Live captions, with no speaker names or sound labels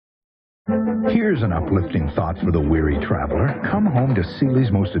Here's an uplifting thought for the weary traveler. Come home to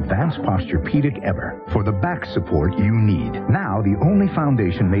Sealy's most advanced Posturepedic ever for the back support you need. Now, the only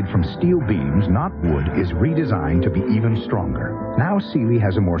foundation made from steel beams, not wood, is redesigned to be even stronger. Now, Sealy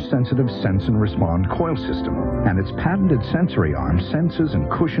has a more sensitive sense and respond coil system, and its patented sensory arm senses and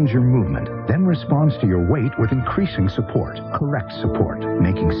cushions your movement, then responds to your weight with increasing support, correct support,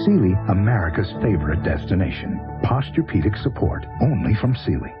 making Sealy America's favorite destination. Posturepedic support, only from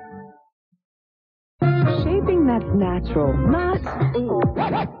Sealy. Shaping that's natural, not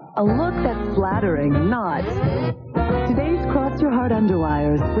a look that's flattering, not. Today's Cross Your Heart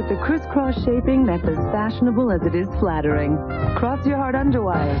underwires with the crisscross shaping that's as fashionable as it is flattering. Cross Your Heart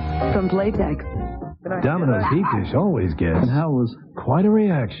underwires from Playtex. Domino's deep dish always gets. And how was quite a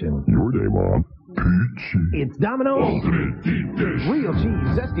reaction. Your day, Mom. Peachy. It's Domino's Ultimate Deep Dish. Real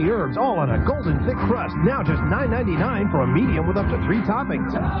cheese, zesty herbs, all on a golden thick crust. Now just $9.99 for a medium with up to 3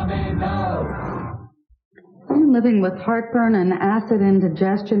 toppings. Domino's. I've been living with heartburn and acid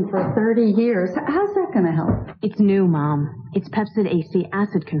indigestion for 30 years. How's that going to help? It's new, Mom. It's Pepcid AC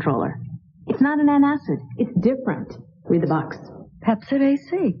Acid Controller. It's not an antacid. It's different. Read the box. Pepcid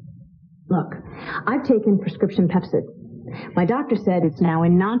AC. Look, I've taken prescription Pepcid. My doctor said it's now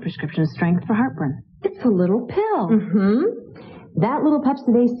in non-prescription strength for heartburn. It's a little pill. Mm-hmm. That little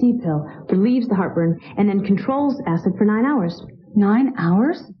Pepcid AC pill relieves the heartburn and then controls acid for 9 hours. 9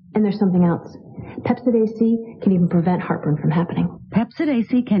 hours? And there's something else. Pepcid AC can even prevent heartburn from happening. Pepcid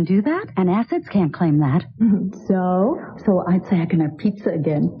AC can do that? And acids can't claim that. So I'd say I can have pizza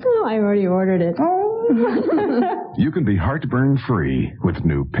again. Oh, I already ordered it. Oh. You can be heartburn-free with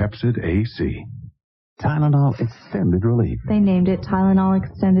new Pepcid AC. Tylenol Extended Relief. They named it Tylenol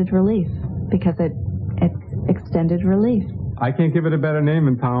Extended Relief because it's extended relief. I can't give it a better name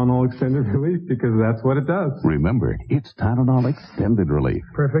than Tylenol Extended Relief because that's what it does. Remember, it's Tylenol Extended Relief.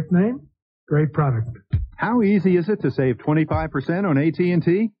 Perfect name, great product. How easy is it to save 25% on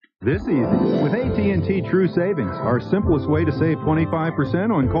AT&T? This easy. With AT&T True Savings, our simplest way to save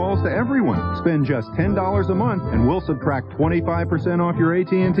 25% on calls to everyone. Spend just $10 a month and we'll subtract 25% off your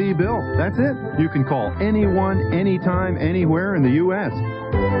AT&T bill. That's it. You can call anyone, anytime, anywhere in the U.S.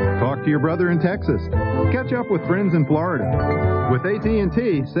 Talk to your brother in Texas. Catch up with friends in Florida. With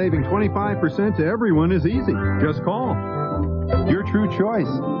AT&T, saving 25% to everyone is easy. Just call. Your true choice,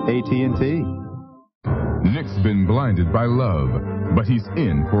 AT&T. Nick's been blinded by love, but he's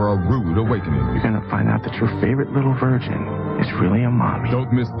in for a rude awakening. You're going to find out that your favorite little virgin is really a mommy.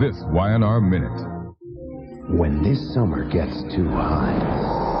 Don't miss this Y&R Minute. When this summer gets too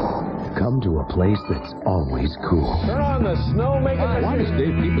hot, come to a place that's always cool. Turn on the snow maker. Why does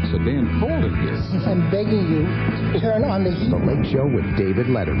Dave keep it so damn cold in here? I'm begging you to turn on the heat. The Late Show with David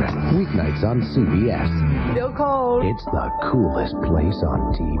Letterman. Weeknights on CBS. Still cold. It's the coolest place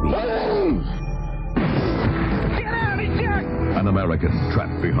on TV. An American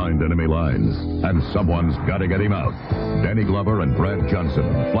trapped behind enemy lines, and someone's got to get him out. Danny Glover and Brad Johnson,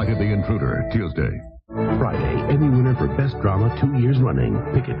 Flight of the Intruder, Tuesday. Friday, Emmy winner for Best Drama 2 years running,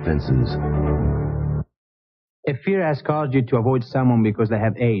 Picket Fences. If fear has caused you to avoid someone because they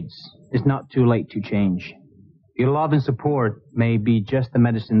have AIDS, it's not too late to change. Your love and support may be just the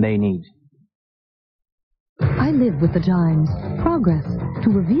medicine they need. I live with the times. Progress. To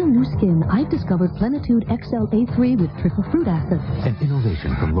reveal new skin, I've discovered Plenitude XL A3 with triple fruit acid. An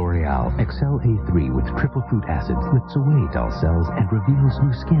innovation from L'Oreal, XL A3 with triple fruit acid slips away dull cells and reveals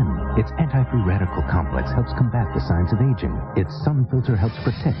new skin. Its anti-free radical complex helps combat the signs of aging. Its sun filter helps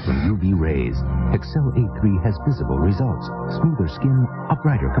protect from UV rays. XL A3 has visible results. Smoother skin, a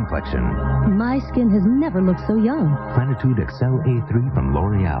brighter complexion. My skin has never looked so young. Plenitude XL A3 from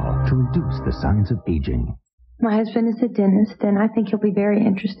L'Oreal to reduce the signs of aging. My husband is a dentist, and I think he'll be very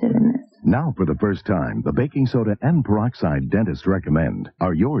interested in this. Now, for the first time, the baking soda and peroxide dentists recommend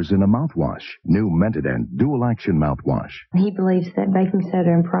are yours in a mouthwash. New Mentadent Dual Action Mouthwash. He believes that baking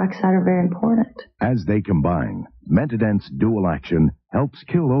soda and peroxide are very important. As they combine, Mentadent's Dual Action helps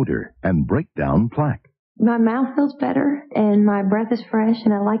kill odor and break down plaque. My mouth feels better, and my breath is fresh,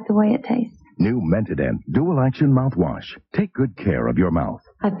 and I like the way it tastes. New Mentadent Dual Action Mouthwash. Take good care of your mouth.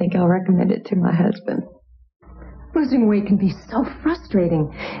 I think I'll recommend it to my husband. Losing weight can be so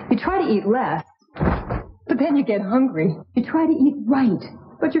frustrating. You try to eat less, but then you get hungry. You try to eat right,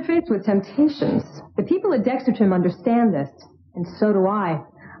 but you're faced with temptations. The people at Dextratrim understand this, and so do I.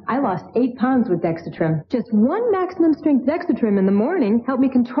 I lost 8 pounds with Dextratrim. Just one maximum strength Dextratrim in the morning helped me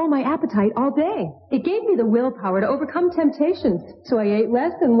control my appetite all day. It gave me the willpower to overcome temptations, so I ate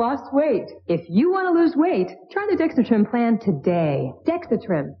less and lost weight. If you want to lose weight, try the Dextratrim plan today.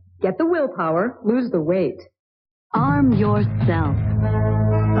 Dextratrim. Get the willpower, lose the weight. Arm yourself.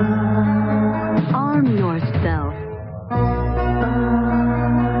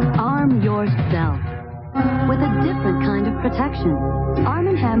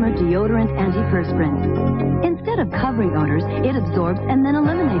 antiperspirant. Instead of covering odors, it absorbs and then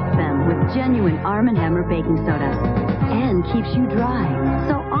eliminates them with genuine Arm & Hammer baking soda. And keeps you dry.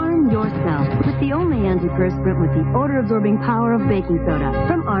 So arm yourself with the only antiperspirant with the odor-absorbing power of baking soda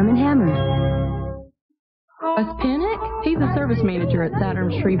from Arm & Hammer. Us Pinnock? He's the service manager at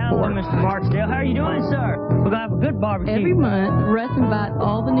Saturn Shreveport. Mr. Marchdale, how are you doing, sir? We're going to have a good barbecue. Every month, Russ invites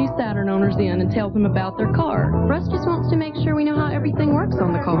all the new Saturn owners in and tells them about their car. Russ just wants to make sure we know how everything works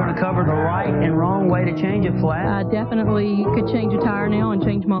on the car. We're going to cover the right and wrong way to change a flat. I definitely could change a tire now and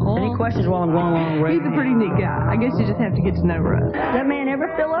change my oil. Any questions while I'm going along, Ray? He's a pretty neat guy. I guess you just have to get to know Russ. That man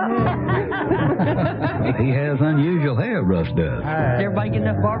ever fill up? He has unusual hair, Russ does. Did everybody get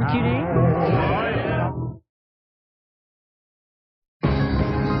enough barbecue to eat?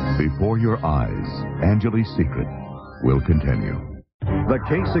 Before your eyes, Angeli's secret will continue. The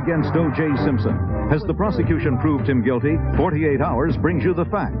case against O.J. Simpson. Has the prosecution proved him guilty? 48 Hours brings you the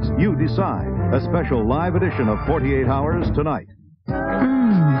facts. You decide. A special live edition of 48 Hours tonight.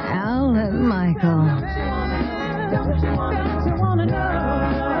 Al and Michael.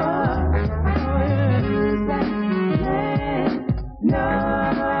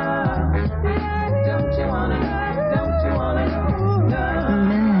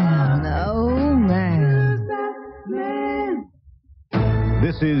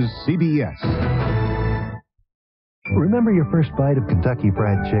 This is CBS. Remember your first bite of Kentucky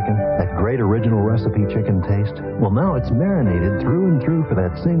Fried Chicken? That great original recipe chicken taste? Well, now it's marinated through and through for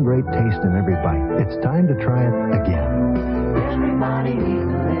that same great taste in every bite. It's time to try it again. Everybody needs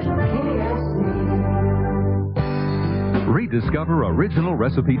a little KFC. Rediscover original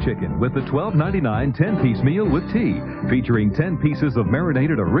recipe chicken with the $12.99 10-piece meal with tea, featuring 10 pieces of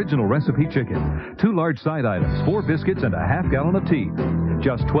marinated original recipe chicken, 2 large side items, 4 biscuits, and a half-gallon of tea.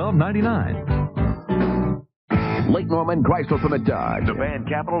 Just $12.99. Lake Norman Chrysler from Dodge, the van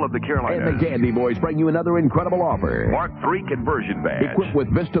capital of the Carolinas. And the Candy Boys bring you another incredible offer. Mark III conversion badge. Equipped with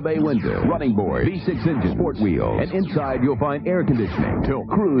Vista Bay window, running board, V6 engine, sport wheels, and inside you'll find air conditioning, tilt,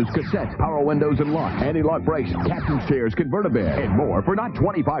 cruise, cassette, power windows and locks, anti-lock brakes, captain's chairs, converter bed, and more for not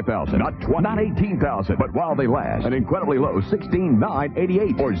 $25,000, not $18,000, but while they last, an incredibly low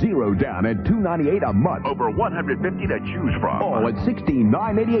 $16,988 or zero down at $298 a month. Over 150 to choose from. All at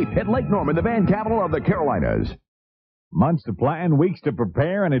 $16,988 at Lake Norman, the van capital of the Carolinas. Months to plan, weeks to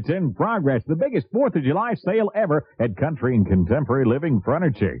prepare, and it's in progress. The biggest 4th of July sale ever at Country and Contemporary Living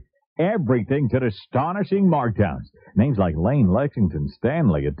Furniture. Everything's at astonishing markdowns. Names like Lane, Lexington,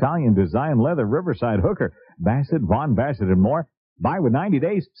 Stanley, Italian Design Leather, Riverside Hooker, Bassett, Von Bassett, and more. Buy with 90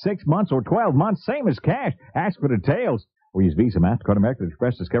 days, 6 months, or 12 months, same as cash. Ask for details. Or use Visa, MasterCard, American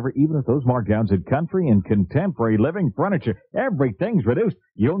Express, Discover, even at those markdowns at Country and Contemporary Living Furniture. Everything's reduced.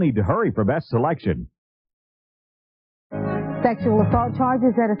 You'll need to hurry for best selection. Sexual assault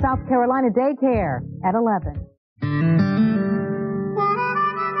charges at a South Carolina daycare at 11.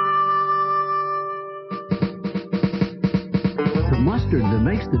 The mustard that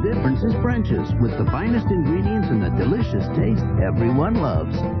makes the difference is French's, with the finest ingredients and the delicious taste everyone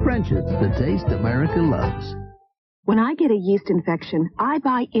loves. French's, the taste America loves. When I get a yeast infection, I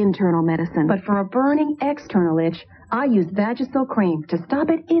buy internal medicine. But for a burning external itch, I use Vagisil cream to stop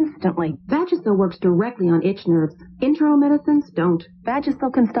it instantly. Vagisil works directly on itch nerves. Internal medicines don't.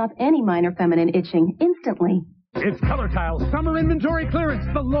 Vagisil can stop any minor feminine itching instantly. It's Color Tile's summer inventory clearance.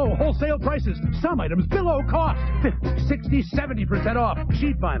 The low wholesale prices. Some items below cost. 50, 60, 70% off.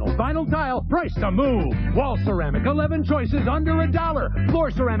 Sheet vinyl, vinyl tile, price to move. Wall ceramic, 11 choices under $1. Floor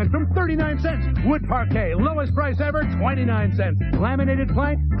ceramic from 39 cents. Wood parquet, lowest price ever, 29 cents. Laminated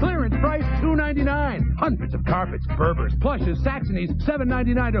plank, clearance price, $2.99. Hundreds of carpets, Berbers, plushes, Saxonies,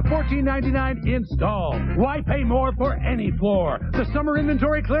 $7.99 to $14.99 installed. Why pay more for any floor? The summer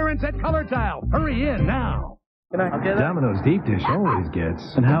inventory clearance at Color Tile. Hurry in now. Domino's deep dish always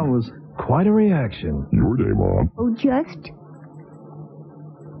gets, and Hal was quite a reaction. Your day, Mom. Oh, just?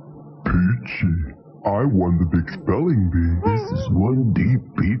 Peachy. I won the big spelling bee. This is one deep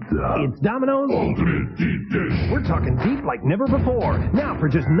pizza. It's Domino's Ultimate Deep Dish. We're talking deep like never before. Now for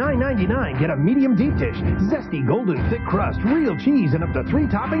just $9.99, get a medium deep dish, zesty golden thick crust, real cheese, and up to 3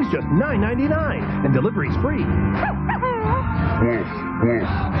 toppings, just $9.99. And delivery's free. Woof, woof.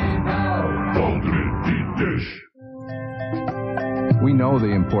 Ultimate Deep Dish. We know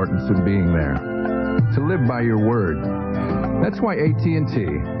the importance of being there, to live by your word. That's why AT&T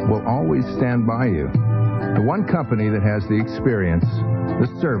will always stand by you. The one company that has the experience, the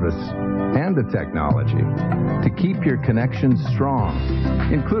service, and the technology to keep your connections strong,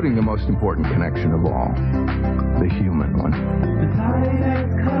 including the most important connection of all, the human one. The time has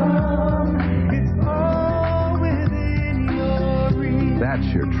come. It's all within your reach. That's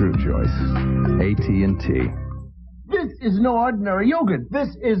your true choice. AT&T. This is no ordinary yogurt. This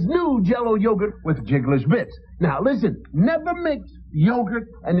is new Jell-O yogurt with Jiggler's Bits. Now listen, never mix yogurt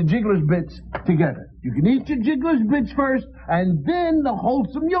and the Jiggler's Bits together. You can eat your Jiggler's Bits first and then the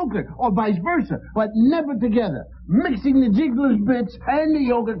wholesome yogurt, or vice versa, but never together. Mixing the Jiggler's Bits and the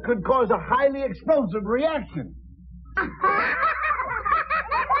yogurt could cause a highly explosive reaction.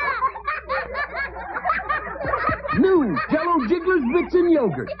 New Jell-O Jiggler's Bits and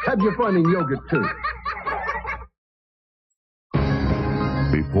yogurt. Have your fun in yogurt too.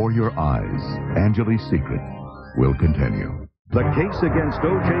 Before your eyes, Angeli's secret will continue. The case against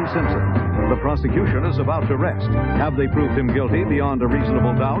O.J. Simpson. The prosecution is about to rest. Have they proved him guilty beyond a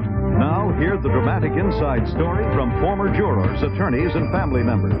reasonable doubt? Now, hear the dramatic inside story from former jurors, attorneys, and family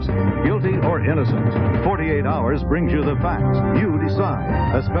members. Guilty or innocent? 48 Hours brings you the facts. You decide.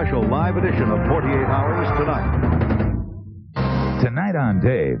 A special live edition of 48 Hours tonight. Tonight on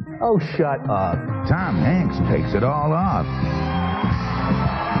Dave. Oh, shut up. Tom Hanks takes it all off.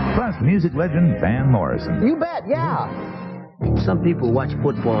 Plus, music legend Van Morrison. You bet, yeah. Some people watch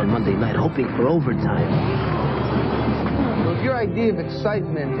football on Monday night hoping for overtime. Well, if your idea of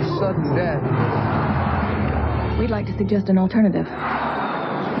excitement is sudden death, we'd like to suggest an alternative.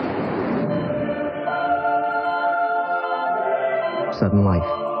 Sudden life.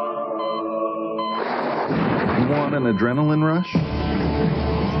 You want an adrenaline rush?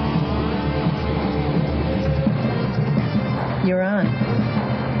 You're on.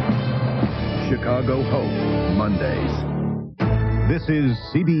 Chicago Hope, Mondays. This is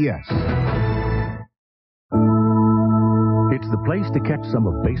CBS. It's the place to catch some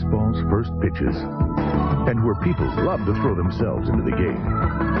of baseball's first pitches, and where people love to throw themselves into the game.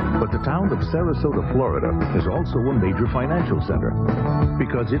 But the town of Sarasota, Florida is also a major financial center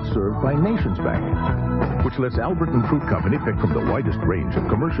because it's served by Nations Bank, which lets Albert & Fruit Company pick from the widest range of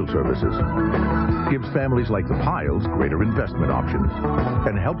commercial services, gives families like the Piles greater investment options,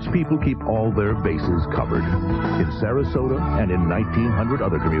 and helps people keep all their bases covered in Sarasota and in 1,900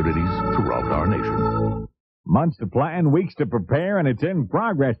 other communities throughout our nation. Months to plan, weeks to prepare, and it's in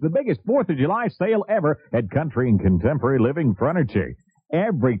progress. The biggest 4th of July sale ever at Country and Contemporary Living Furniture.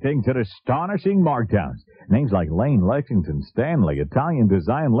 Everything's at astonishing markdowns. Names like Lane, Lexington, Stanley, Italian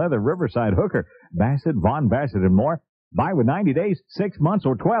Design, Leather, Riverside, Hooker, Bassett, Von Bassett, and more. Buy with 90 days, 6 months,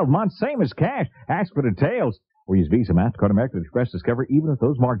 or 12 months, same as cash. Ask for details. Or use Visa, MasterCard, American Express, Discover, even at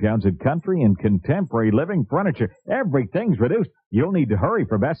those markdowns at Country and Contemporary Living Furniture. Everything's reduced. You'll need to hurry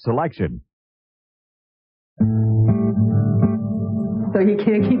for best selection. So you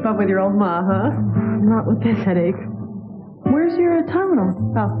can't keep up with your old ma, huh? Not with this headache. Where's your Tylenol?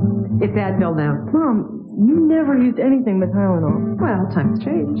 Oh, it's Advil now. Mom, you never used anything but Tylenol. Well, times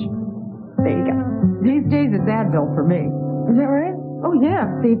change. There you go. These days it's Advil for me. Is that right? Oh, yeah.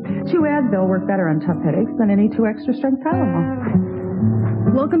 See, 2 Advil work better on tough headaches than any 2 extra-strength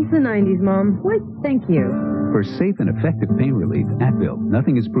Tylenol. Welcome to the 90s, Mom. Why, thank you. For safe and effective pain relief, Advil.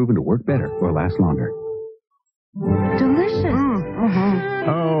 Nothing is proven to work better or last longer. Delicious.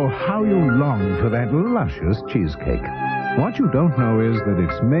 Oh, how you long for that luscious cheesecake. What you don't know is that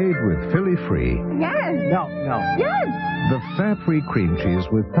it's made with Philly-free. Yes. No. Yes. The fat-free cream cheese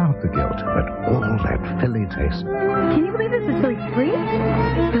without the guilt, but all that Philly taste. Can you believe this is Philly-free?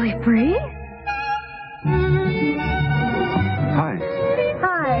 Philly-free? Hi.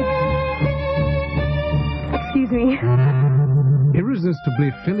 Hi. Excuse me.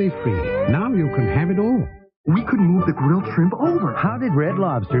 Irresistibly Philly-free. Now you can have it all. We could move the grilled shrimp over. How did Red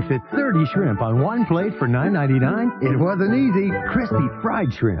Lobster fit 30 shrimp on one plate for $9.99? It wasn't easy. Crispy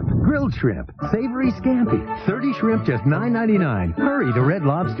fried shrimp, grilled shrimp, savory scampi. 30 shrimp, just $9.99. Hurry to Red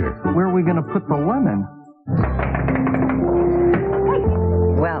Lobster. Where are we going to put the lemon?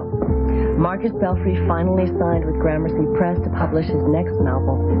 Well, Marcus Belfry finally signed with Gramercy Press to publish his next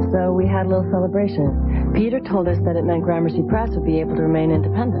novel, so we had a little celebration. Peter told us that it meant Gramercy Press would be able to remain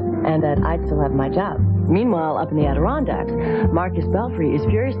independent, and that I'd still have my job. Meanwhile, up in the Adirondacks, Marcus Belfry is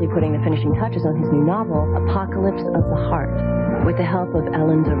furiously putting the finishing touches on his new novel, Apocalypse of the Heart, with the help of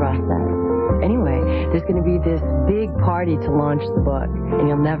Ellen de Rosset. Anyway, there's going to be this big party to launch the book, and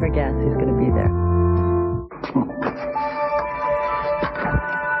you'll never guess who's going to be there.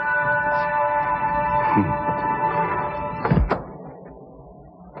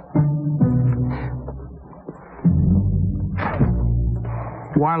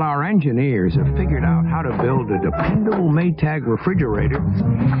 While our engineers have figured out how to build a dependable Maytag refrigerator,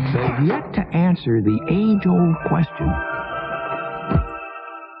 they've yet to answer the age-old question.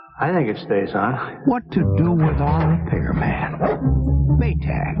 I think it stays on. What to do with our repairman?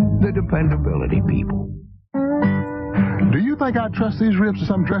 Maytag, the dependability people. Do you think I'd trust these ribs to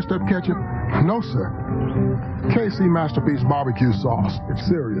some dressed-up ketchup? No, sir. KC Masterpiece barbecue sauce. It's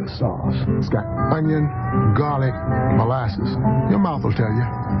serious sauce. It's got onion, garlic, molasses. Your mouth will tell you.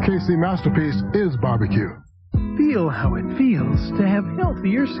 KC Masterpiece is barbecue. Feel how it feels to have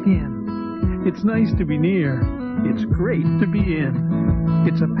healthier skin. It's nice to be near. It's great to be in.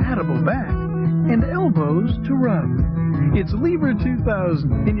 It's a pattable back and elbows to rub. It's Lever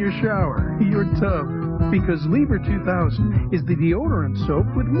 2000 in your shower, your tub. Because Lever 2000 is the deodorant soap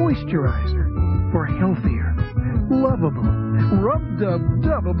with moisturizer for healthier, lovable, rubbed-up,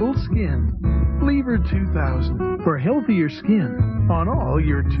 dubbable skin. Lever 2000 for healthier skin on all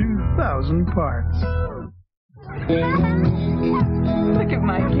your 2,000 parts. Look at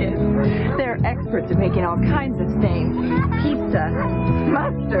my kids. They're experts at making all kinds of stains. Pizza,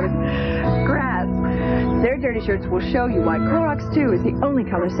 mustard, grass. Their dirty shirts will show you why Clorox 2 is the only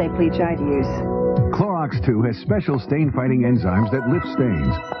color-safe bleach I'd use. Clorox 2 has special stain-fighting enzymes that lift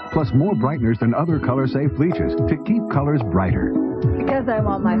stains, plus more brighteners than other color-safe bleaches to keep colors brighter. Because I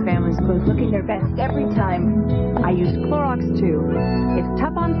want my family's clothes looking their best every time, I use Clorox 2. It's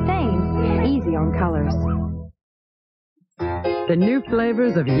tough on stains, easy on colors. The new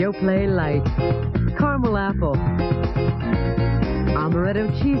flavors of Yoplait Light. Caramel apple,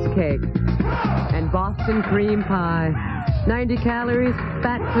 amaretto cheesecake, and Boston cream pie. 90 calories,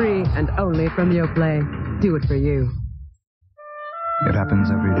 fat-free, and only from Yoplait. Do it for you. It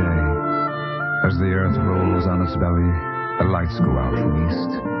happens every day. As the earth rolls on its belly, the lights go out from east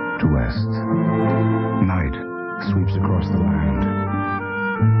to west. Night sweeps across the land.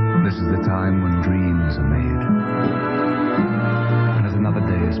 This is the time when dreams are made. And as another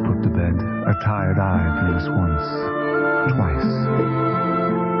day is put to bed, a tired eye blinks once, twice.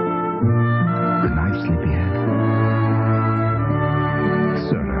 Good night, sleepyhead.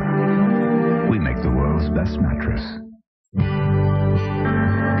 Serta. We make the world's best mattress.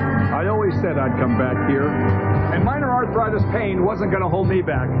 I always said I'd come back here. And minor arthritis pain wasn't going to hold me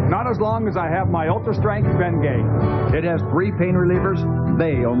back. Not as long as I have my Ultra Strength Bengay. It has 3 pain relievers.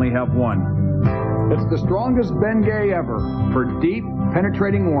 They only have 1. It's the strongest Bengay ever for deep,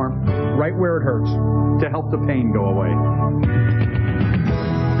 penetrating warmth right where it hurts to help the pain go away.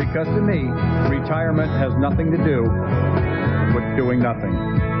 Because to me, retirement has nothing to do with doing nothing.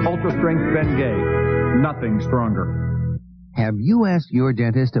 Ultra Strength Bengay. Nothing stronger. Have you asked your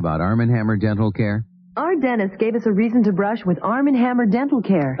dentist about Arm & Hammer Dental Care? Our dentist gave us a reason to brush with Arm & Hammer Dental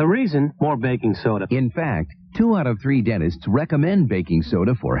Care. The reason? More baking soda. In fact, 2 out of 3 dentists recommend baking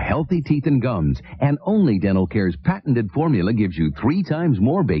soda for healthy teeth and gums, and only Dental Care's patented formula gives you 3 times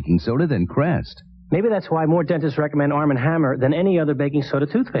more baking soda than Crest. Maybe that's why more dentists recommend Arm & Hammer than any other baking soda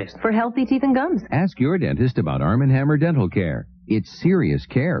toothpaste. For healthy teeth and gums. Ask your dentist about Arm & Hammer Dental Care. It's serious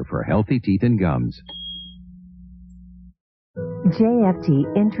care for healthy teeth and gums. JFT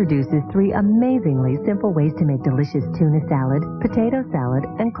introduces 3 amazingly simple ways to make delicious tuna salad, potato salad,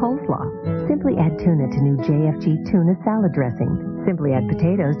 and coleslaw. Simply add tuna to new JFG tuna salad dressing. Simply add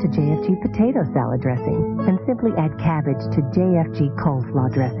potatoes to JFG potato salad dressing. And simply add cabbage to JFG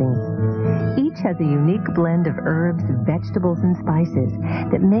coleslaw dressing. Each has a unique blend of herbs, vegetables, and spices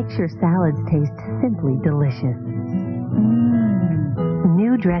that makes your salads taste simply delicious.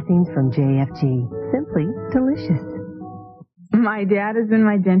 New dressings from JFG. Simply delicious. My dad has been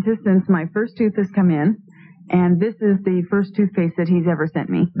my dentist since my first tooth has come in, and this is the first toothpaste that he's ever sent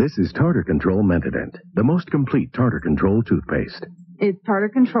me. This is Tartar Control Mentadent, the most complete tartar control toothpaste. It's tartar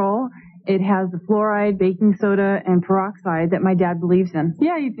control. It has the fluoride, baking soda, and peroxide that my dad believes in.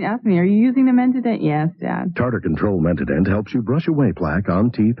 Yeah, you asked me, are you using the Mentadent? Yes, Dad. Tartar Control Mentadent helps you brush away plaque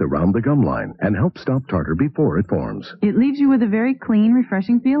on teeth around the gum line and helps stop tartar before it forms. It leaves you with a very clean,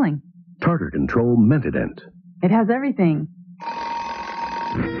 refreshing feeling. Tartar Control Mentadent. It has everything.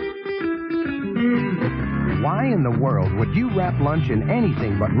 Why in the world would you wrap lunch in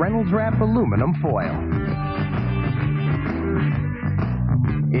anything but Reynolds Wrap aluminum foil?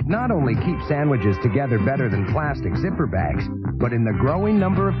 It not only keeps sandwiches together better than plastic zipper bags, but in the growing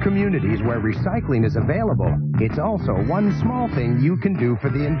number of communities where recycling is available, it's also one small thing you can do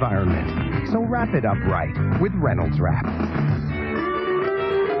for the environment. So wrap it up right with Reynolds Wrap.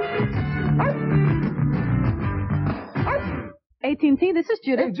 AT&T, this is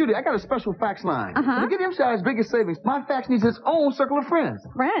Judy. Hey, Judy, I got a special fax line. Uh-huh. To get MCI's biggest savings, my fax needs its own circle of friends.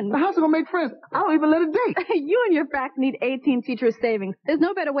 Friends? Now, how's it going to make friends? I don't even let it date. You and your fax need AT&T True Savings. There's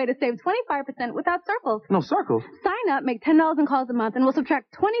no better way to save 25% without circles. No circles? Sign up, make $10 in calls a month, and we'll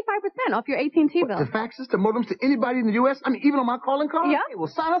subtract 25% off your AT&T bill. The faxes to modems to anybody in the U.S.? I mean, even on my calling card? Yeah. Hey, well,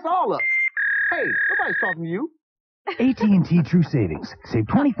 sign us all up. Hey, nobody's talking to you. AT&T True Savings. Save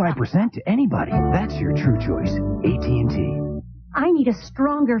 25% to anybody. That's your true choice. AT&T. I need a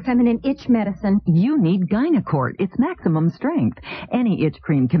stronger feminine itch medicine. You need Gynacort. It's maximum strength. Any itch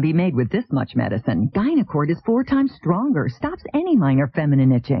cream can be made with this much medicine. Gynacort is 4 times stronger. Stops any minor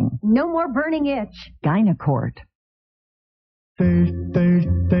feminine itching. No more burning itch. Gynacort. There's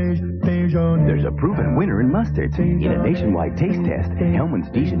a proven winner in mustards. In a nationwide taste test, Hellman's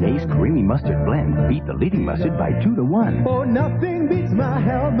Dijonnaise Creamy Mustard Blend beat the leading mustard by 2 to 1. Oh, nothing beats my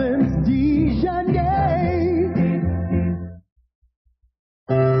Hellman's Dijonnaise.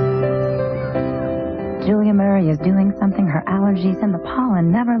 Julia Murray is doing something her allergies and the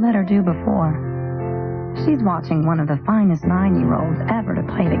pollen never let her do before. She's watching one of the finest 9-year-olds ever to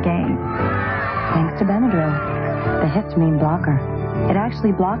play the game. Thanks to Benadryl, the histamine blocker. It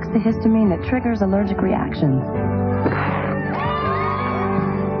actually blocks the histamine that triggers allergic reactions.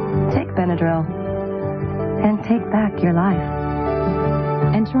 Take Benadryl and take back your life.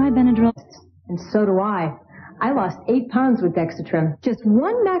 And try Benadryl. And so do I. I lost 8 pounds with Dexatrim. Just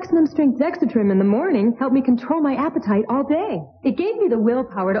one maximum strength Dexatrim in the morning helped me control my appetite all day. It gave me the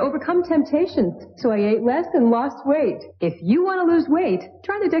willpower to overcome temptations, so I ate less and lost weight. If you want to lose weight,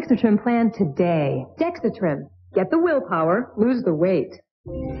 try the Dexatrim plan today. Dexatrim. Get the willpower, lose the weight.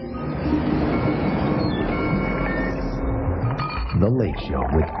 The Late Show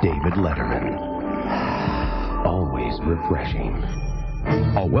with David Letterman. Always refreshing.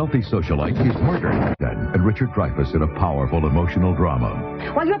 A wealthy socialite is murdered, and Richard Dreyfuss in a powerful emotional drama.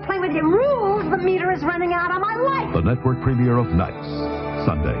 While you're playing with your rules, the meter is running out on my life. The network premiere of Nights,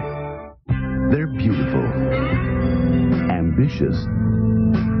 Sunday. They're beautiful, ambitious,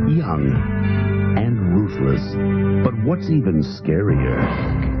 young, and ruthless. But what's even scarier,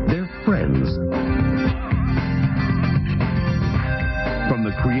 they're friends. From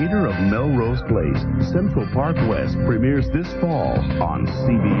the creator of Melrose Place, Central Park West premieres this fall on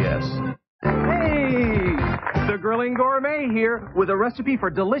CBS. Hey! The Grilling Gourmet here with a recipe for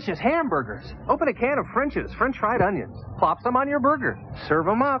delicious hamburgers. Open a can of French's, French fried onions. Plop some on your burger. Serve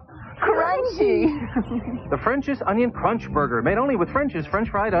them up. Crunchy! The French's Onion Crunch Burger, made only with French's French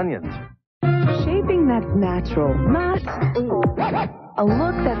fried onions. Shaping that's natural, not a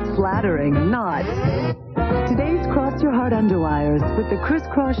look that's flattering, not. Today's Cross Your Heart underwires with the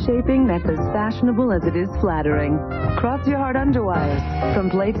crisscross shaping that's as fashionable as it is flattering. Cross Your Heart underwires from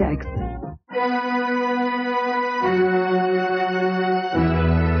Playtex.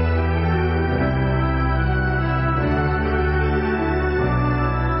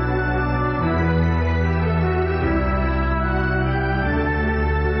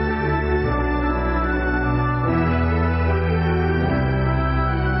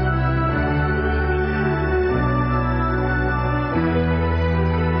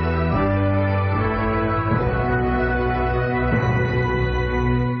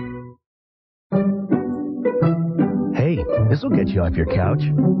 This will get you off your couch.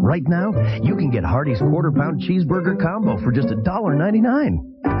 Right now, you can get Hardee's quarter-pound cheeseburger combo for just $1.99.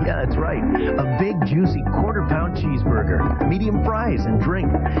 Yeah, that's right. A big, juicy quarter-pound cheeseburger, medium fries, and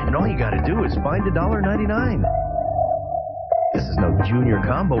drink. And all you got to do is find $1.99. This is no junior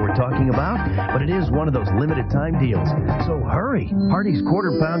combo we're talking about, but it is one of those limited time deals. So hurry. Hardee's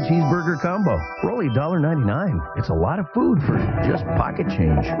quarter-pound cheeseburger combo for only $1.99. It's a lot of food for just pocket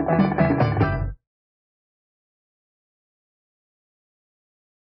change.